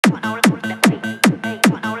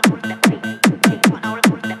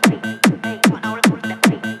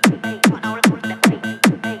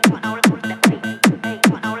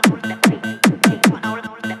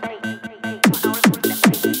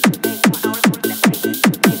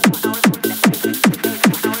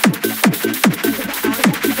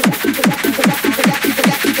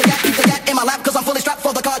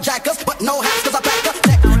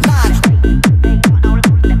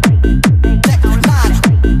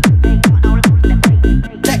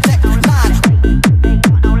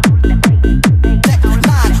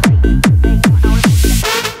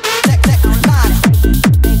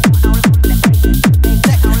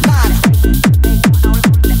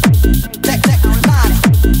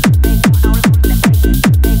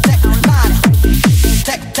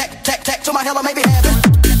hell or maybe heaven.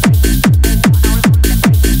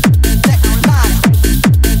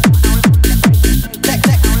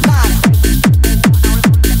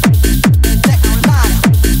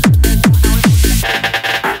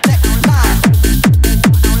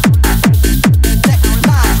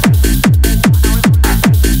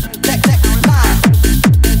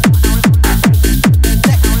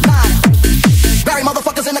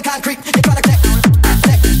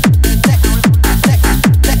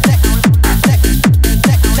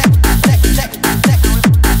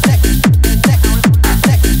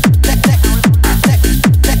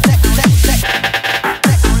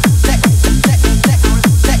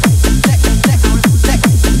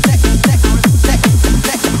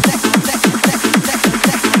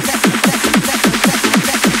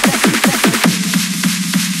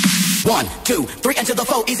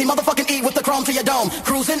 Easy motherfucking E with the chrome to your dome.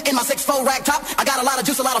 Cruising in my 6'4" rag top. I got a lot of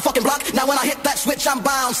juice, a lot of fucking block. Now when I hit that switch, I'm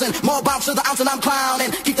bouncing. More bounce to the ounce and I'm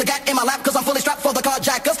clowning. Keep the gat in my lap cause I'm fully strapped for the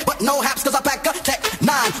carjackers. But no haps cause I pack a Tech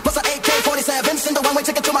 9 plus an AK-47. Send a one-way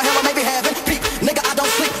ticket to my hell or maybe heaven. Peep, nigga, I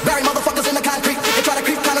don't sleep. Very